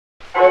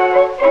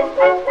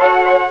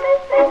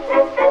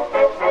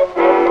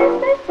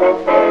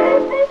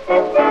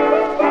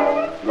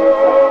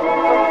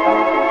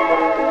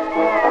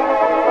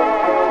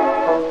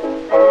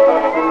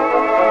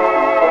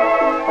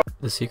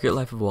Secret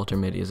Life of Walter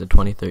Mitty is a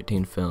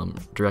 2013 film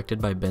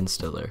directed by Ben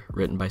Stiller,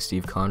 written by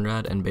Steve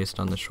Conrad, and based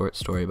on the short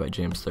story by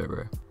James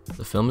Thurber.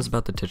 The film is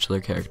about the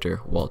titular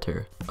character,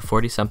 Walter, a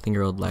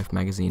 40-something-year-old Life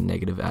magazine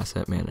negative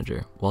asset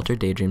manager. Walter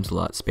daydreams a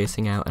lot,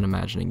 spacing out and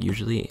imagining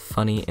usually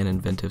funny and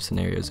inventive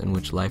scenarios in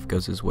which life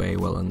goes his way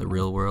while in the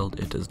real world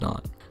it does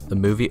not. The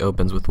movie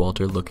opens with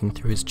Walter looking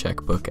through his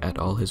checkbook at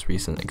all his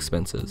recent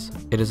expenses.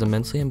 It is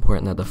immensely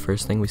important that the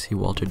first thing we see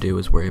Walter do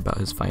is worry about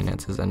his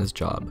finances and his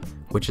job,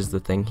 which is the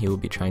thing he will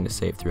be trying to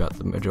save throughout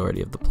the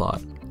majority of the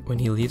plot. When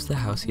he leaves the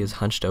house, he is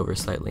hunched over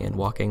slightly and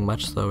walking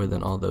much slower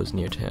than all those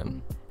near to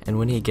him. And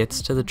when he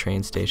gets to the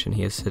train station,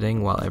 he is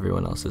sitting while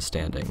everyone else is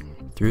standing.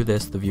 Through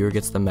this, the viewer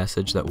gets the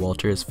message that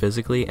Walter is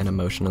physically and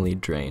emotionally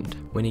drained.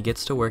 When he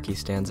gets to work, he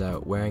stands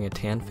out, wearing a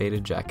tan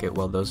faded jacket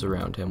while those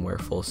around him wear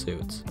full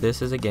suits.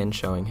 This is again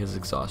showing his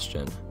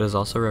exhaustion, but is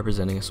also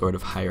representing a sort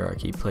of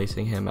hierarchy,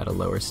 placing him at a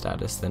lower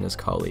status than his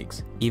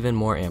colleagues, even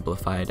more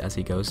amplified as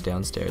he goes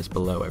downstairs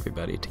below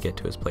everybody to get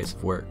to his place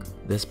of work.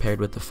 This, paired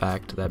with the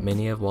fact that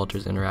many of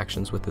Walter's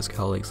interactions with his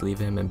colleagues leave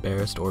him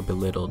embarrassed or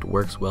belittled,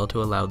 works well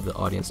to allow the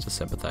audience to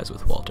sympathize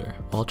with Walter.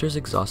 Walter's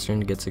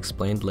exhaustion gets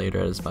explained later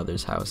at his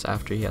mother's house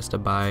after he has to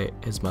buy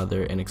his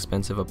mother an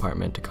expensive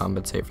apartment to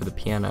compensate for the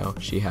piano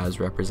she has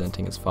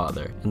representing his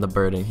father and the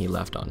burden he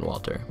left on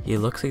Walter. He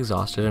looks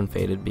exhausted and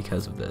faded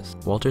because of this.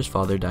 Walter's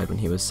father died when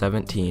he was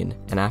 17,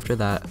 and after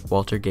that,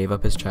 Walter gave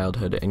up his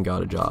childhood and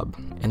got a job.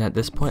 And at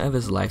this point of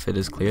his life, it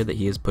is clear that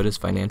he has put his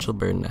financial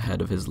burden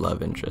ahead of his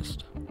love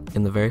interest.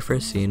 In the very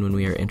first scene, when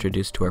we are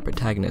introduced to our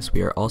protagonist,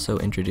 we are also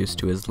introduced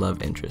to his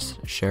love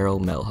interest,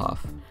 Cheryl Melhoff.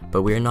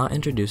 But we are not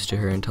introduced to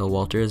her until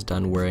Walter is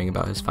done worrying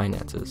about his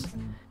finances.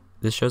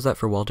 This shows that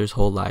for Walter's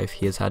whole life,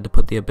 he has had to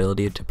put the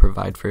ability to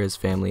provide for his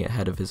family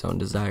ahead of his own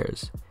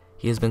desires.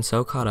 He has been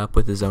so caught up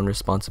with his own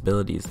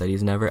responsibilities that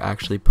he's never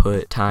actually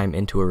put time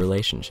into a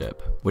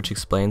relationship, which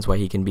explains why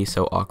he can be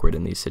so awkward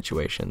in these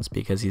situations,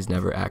 because he's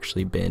never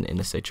actually been in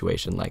a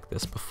situation like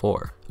this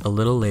before. A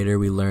little later,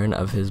 we learn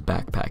of his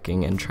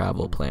backpacking and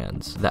travel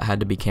plans that had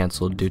to be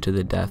cancelled due to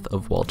the death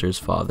of Walter's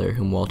father,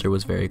 whom Walter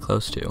was very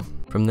close to.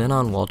 From then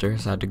on, Walter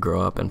has had to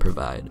grow up and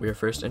provide. We are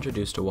first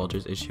introduced to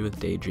Walter's issue with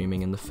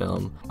daydreaming in the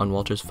film on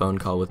Walter's phone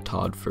call with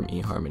Todd from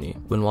eHarmony.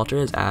 When Walter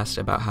is asked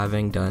about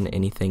having done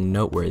anything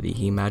noteworthy,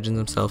 he imagines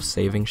himself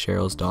saving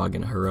Cheryl's dog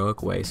in a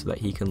heroic way so that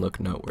he can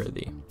look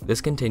noteworthy. This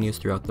continues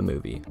throughout the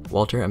movie,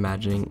 Walter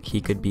imagining he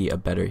could be a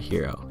better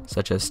hero,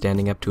 such as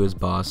standing up to his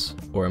boss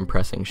or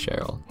impressing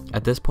Cheryl.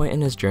 At this point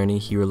in his journey,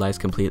 he relies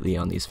completely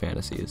on these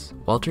fantasies.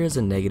 Walter is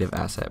a negative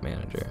asset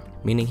manager,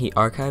 meaning he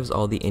archives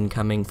all the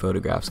incoming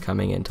photographs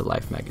coming into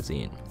Life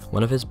magazine.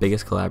 One of his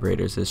biggest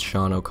collaborators is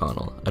Sean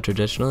O'Connell, a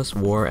traditionalist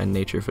war and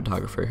nature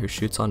photographer who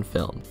shoots on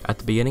film. At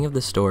the beginning of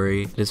the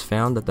story, it is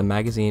found that the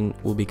magazine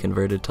will be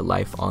converted to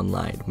Life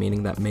Online,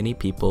 meaning that many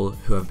people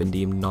who have been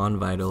deemed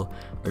non-vital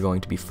are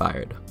going to be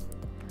fired.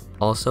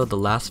 Also, the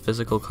last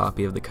physical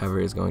copy of the cover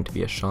is going to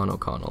be a Sean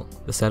O'Connell.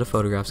 The set of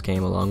photographs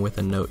came along with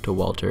a note to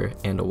Walter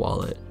and a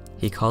wallet.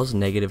 He calls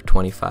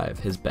 -25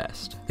 his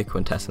best, the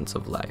quintessence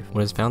of life.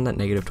 When it's found that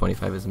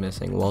 -25 is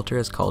missing, Walter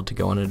is called to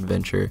go on an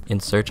adventure in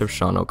search of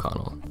Sean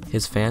O'Connell.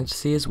 His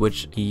fantasies,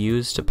 which he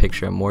used to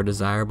picture a more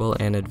desirable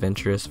and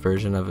adventurous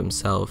version of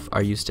himself,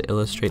 are used to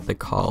illustrate the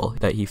call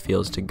that he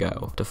feels to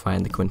go to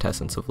find the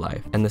quintessence of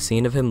life. And the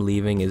scene of him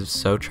leaving is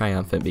so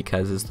triumphant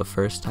because it's the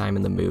first time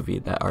in the movie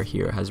that our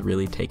hero has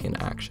really taken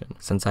action.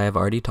 Since I have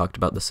already talked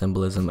about the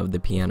symbolism of the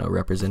piano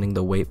representing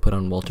the weight put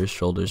on Walter's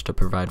shoulders to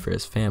provide for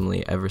his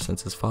family ever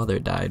since his father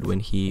died when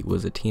he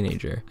was a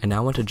teenager, I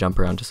now want to jump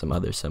around to some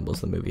other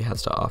symbols the movie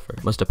has to offer,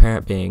 most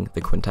apparent being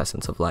the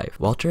quintessence of life.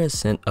 Walter has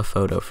sent a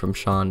photo from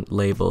Sean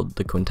labeled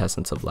the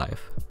quintessence of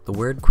life. The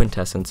word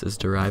quintessence is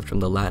derived from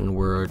the Latin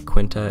word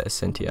quinta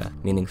essentia,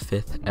 meaning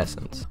fifth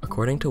essence.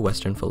 According to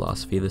Western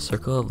philosophy, the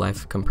circle of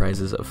life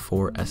comprises of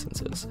 4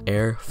 essences: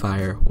 air,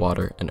 fire,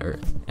 water, and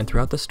earth. And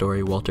throughout the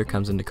story, Walter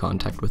comes into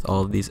contact with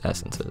all of these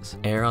essences.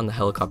 Air on the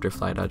helicopter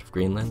flight out of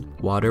Greenland,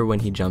 water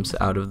when he jumps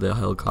out of the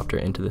helicopter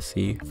into the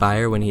sea,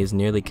 fire when he is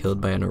nearly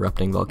killed by an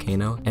erupting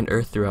volcano, and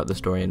earth throughout the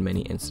story in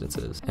many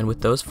instances. And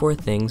with those 4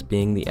 things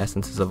being the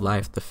essences of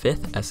life, the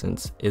 5th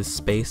essence is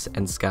space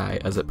and sky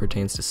as it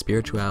pertains to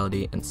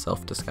spirituality and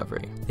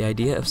self-discovery. The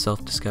idea of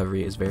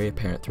self-discovery is very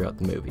apparent throughout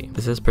the movie.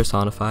 This is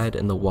personified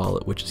in the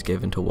wallet which is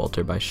given to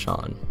Walter by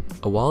Sean.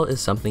 A wallet is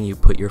something you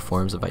put your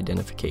forms of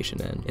identification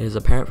in. It is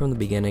apparent from the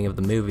beginning of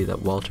the movie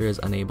that Walter is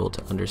unable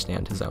to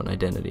understand his own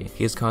identity.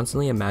 He is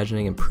constantly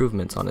imagining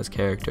improvements on his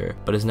character,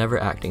 but is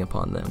never acting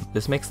upon them.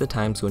 This makes the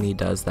times when he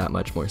does that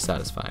much more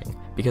satisfying,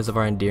 because of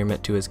our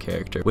endearment to his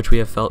character, which we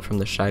have felt from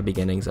the shy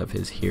beginnings of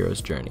his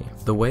hero's journey.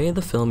 The way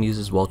the film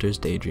uses Walter's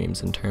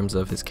daydreams in terms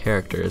of his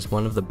character is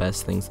one of the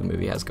best things the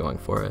movie has going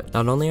for it.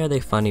 Not only are they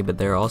funny, but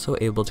they're also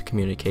able to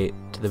communicate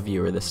to the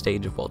viewer the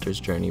stage of Walter's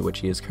journey which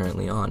he is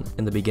currently on.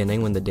 In the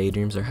beginning, when the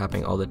daydreams are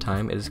happening all the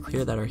time, it is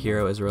clear that our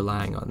hero is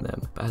relying on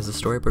them, but as the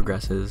story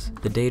progresses,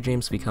 the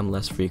daydreams become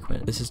less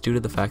frequent. This is due to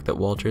the fact that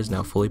Walter is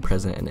now fully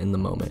present and in the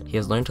moment. He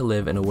has learned to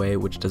live in a way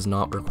which does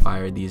not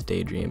require these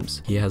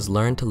daydreams. He has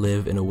learned to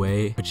live in a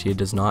way which he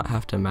does not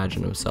have to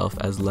imagine himself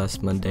as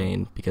less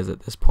mundane, because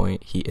at this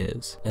point he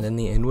is. And in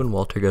the end, when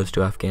Walter goes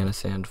to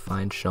Afghanistan to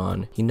find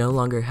Sean, he no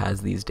longer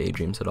has these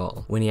daydreams at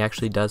all. When he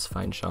actually does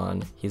find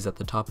Sean, he's at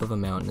the top of a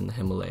mountain in the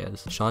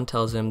Himalayas. Sean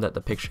tells him that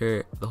the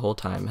picture the whole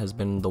time has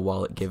been the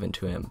wallet given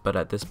to him, but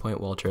at this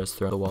point Walter has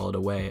thrown the wallet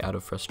away out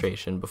of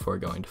frustration before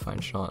going to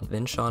find Sean.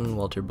 Then Sean and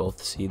Walter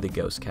both see the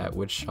ghost cat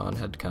which Sean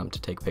had come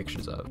to take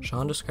pictures of.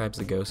 Sean describes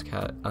the ghost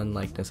cat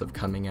unlikeness of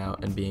coming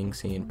out and being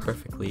seen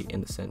perfectly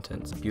in the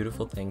sentence,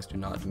 "Beautiful things do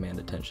not demand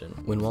attention."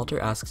 When Walter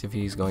asks if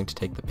he's going to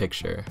take the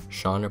picture,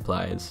 Sean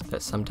replies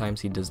that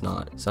sometimes he does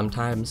not.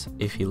 Sometimes,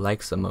 if he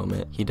likes a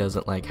moment, he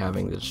doesn't like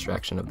having the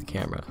distraction of the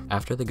camera.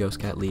 After the ghost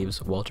cat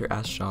leaves, Walter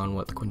asks Sean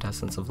what the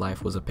quintessence of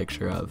life was a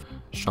picture of.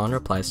 Sean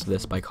replies to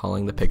this by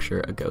calling the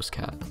picture a ghost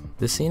cat.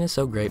 This scene is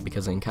so great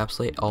because it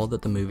encapsulates all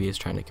that the movie is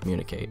trying to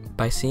communicate.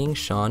 By seeing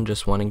Sean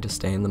just wanting to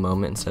stay in the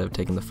moment instead of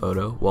taking the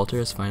photo, Walter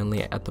is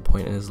finally at the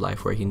point in his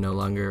life where he no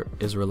longer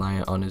is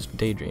reliant on his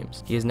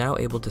daydreams. He is now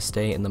able to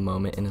stay in the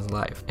moment in his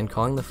life, and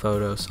calling the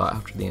photo sought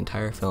after the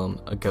entire film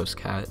a ghost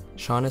cat,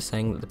 Sean is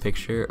saying that the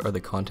picture or the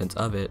contents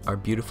of it are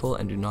beautiful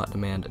and do not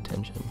demand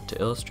attention.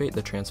 To illustrate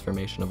the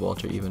transformation of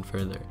Walter even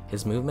further,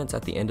 his movements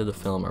at the end of the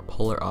film are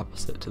polar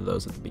opposite to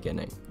those at the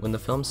beginning. When the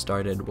film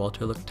started,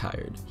 Walter looked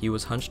tired. He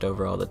was hunched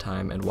over all the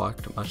time and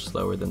walked much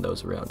slower than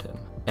those around him.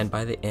 And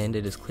by the end,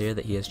 it is clear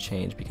that he has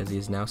changed because he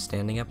is now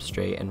standing up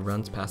straight and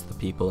runs past the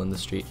people in the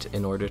street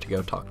in order to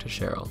go talk to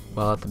Cheryl,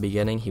 while at the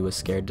beginning he was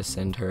scared to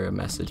send her a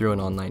message through an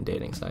online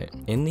dating site.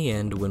 In the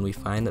end, when we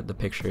find that the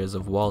picture is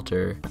of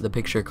Walter, the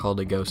picture called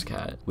a ghost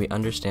cat, we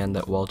understand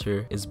that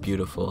Walter is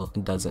beautiful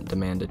and doesn't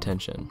demand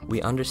attention.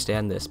 We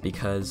understand this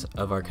because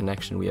of our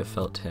connection we have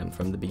felt to him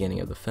from the beginning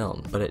of the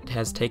film, but it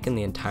has taken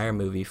the entire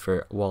movie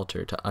for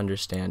Walter to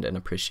understand and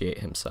appreciate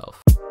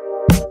himself.